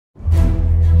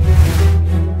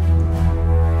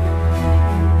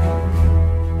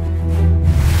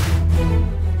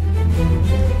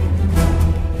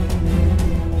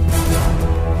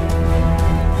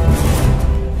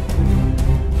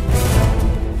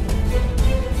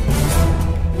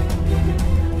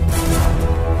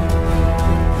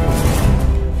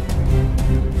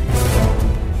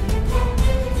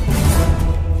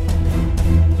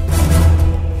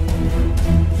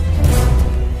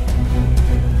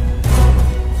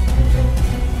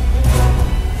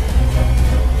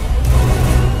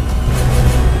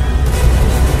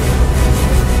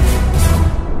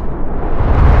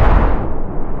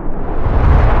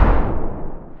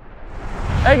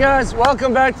guys,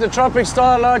 welcome back to the Tropic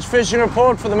Star Lodge fishing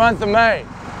report for the month of May.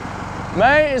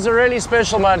 May is a really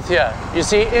special month here. You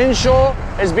see, inshore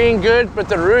is being good, but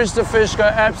the rooster fish go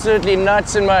absolutely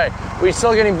nuts in May. We're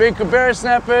still getting big Cubera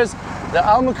Snappers, the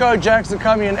Almaco jacks are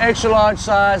coming in extra large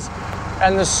size,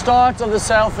 and the start of the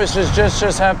sailfish is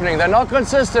just happening. They're not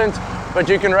consistent, but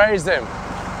you can raise them.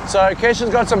 So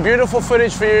Kesha's got some beautiful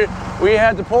footage for you. We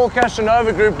had the Paul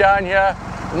Casanova group down here.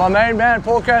 My main man,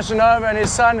 Paul Casanova, and his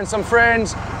son and some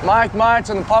friends, Mike Mites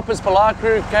and the Poppers Polite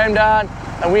crew came down,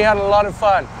 and we had a lot of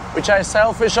fun. We chased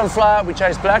sailfish on fly, we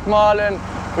chased black marlin,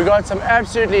 we got some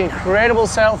absolutely incredible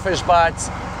sailfish bites,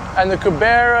 and the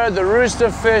Cubera, the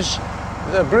Roosterfish,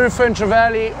 the Bluefin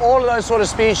Trevally, all of those sort of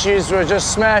species were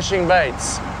just smashing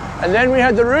baits. And then we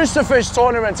had the Roosterfish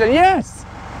tournament, and yes,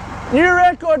 new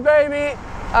record, baby!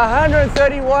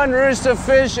 131 rooster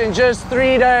fish in just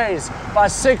 3 days by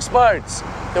 6 boats.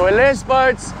 There were less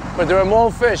boats, but there were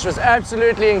more fish. It was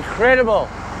absolutely incredible.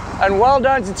 And well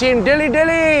done to Team Dilly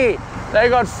Dilly. They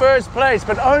got first place,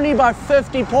 but only by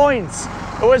 50 points.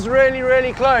 It was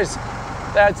really close.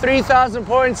 They had 3,000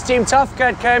 points. Team Tough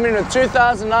Cat came in with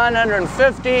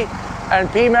 2,950, and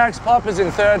PMax Pop is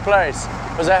in 3rd place.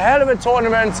 It was a hell of a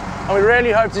tournament, and we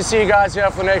really hope to see you guys here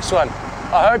for the next one.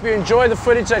 I hope you enjoy the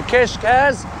footage that Kesh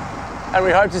has, and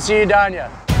we hope to see you down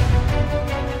here.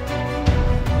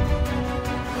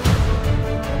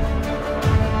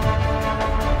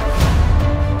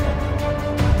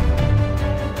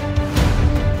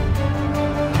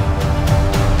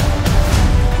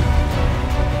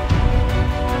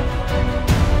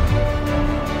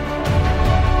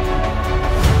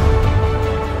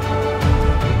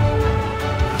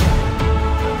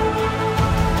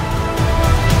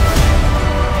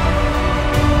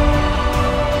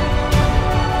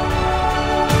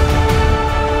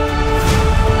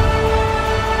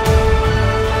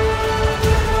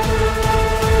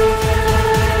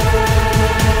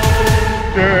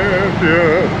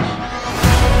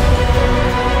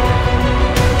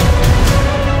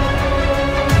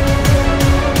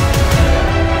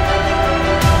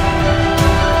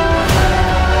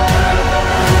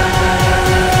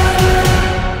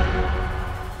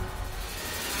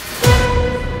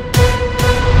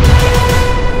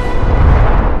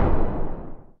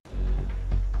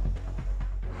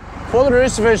 For the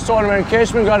Roosterfish tournament,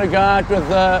 Cashman got to go out with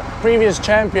the previous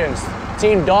champions,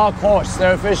 Team Dark Horse. They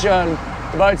were fishing on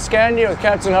the boat Scandi with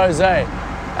Captain Jose.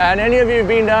 And any of you who've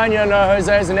been down here know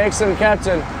Jose is an excellent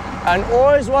captain. And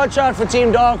always watch out for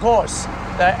Team Dark Horse.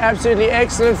 They're absolutely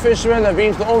excellent fishermen. They've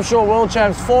been to the Offshore World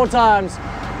Champs 4 times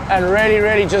and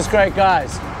really just great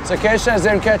guys. So Kesh has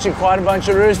them catching quite a bunch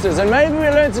of roosters, and maybe we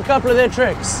learned a couple of their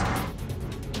tricks.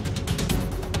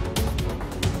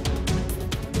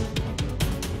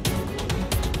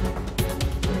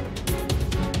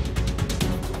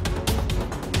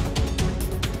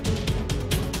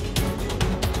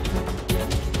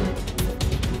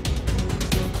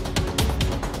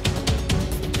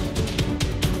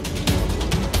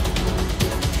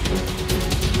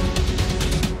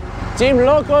 Team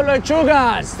Loco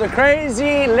Lechugas, the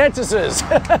crazy lettuces,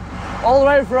 all the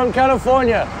way from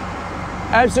California.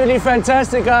 Absolutely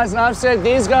fantastic guys, and I've said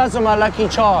these guys are my lucky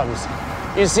charms.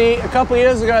 You see, a couple of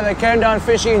years ago they came down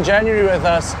fishing in January with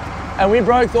us, and we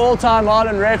broke the all-time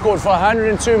marlin record for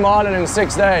 102 marlin in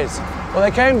 6 days. Well,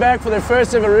 they came back for their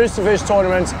first ever Roosterfish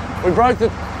tournament. We broke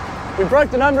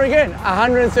the number again,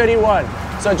 131.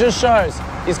 So it just shows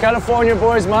these California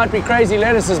boys might be crazy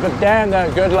lettuces, but damn,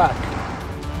 they're good luck.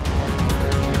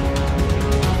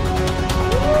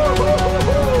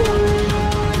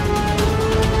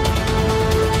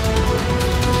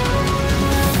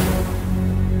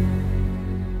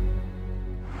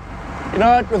 You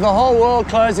know what, with the whole world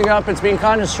closing up, it's been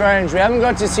kind of strange. We haven't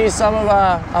got to see some of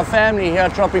our family here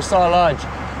at Tropic Star Lodge,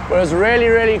 but it was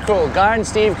really cool. Guy and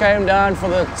Steve came down for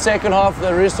the second half of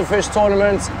the Roosterfish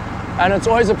tournament, and it's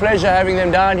always a pleasure having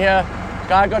them down here.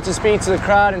 Guy got to speak to the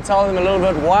crowd and tell them a little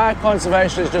bit why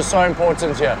conservation is just so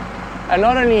important here. And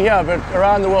not only here, but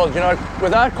around the world. You know,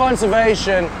 without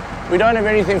conservation, we don't have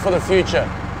anything for the future.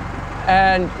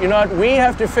 And you know what, we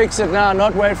have to fix it now,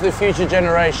 not wait for the future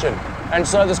generation. And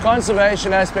so this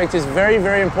conservation aspect is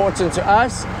very important to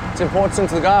us. It's important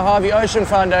to the Guy Harvey Ocean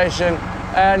Foundation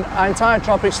and our entire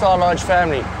Tropic Star Lodge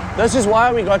family. This is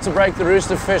why we got to break the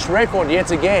Roosterfish record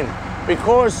yet again,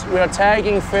 because we are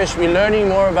tagging fish, we're learning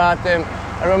more about them,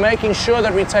 and we're making sure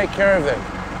that we take care of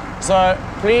them. So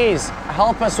please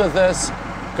help us with this.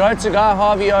 Go to Guy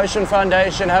Harvey Ocean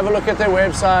Foundation, have a look at their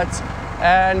website,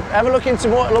 and have a look into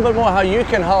a little bit more how you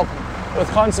can help with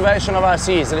conservation of our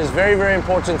seas. It is very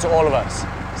important to all of us.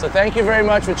 So thank you very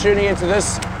much for tuning into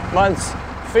this month's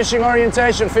fishing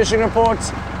orientation, fishing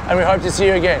reports, and we hope to see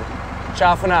you again.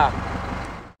 Ciao for now.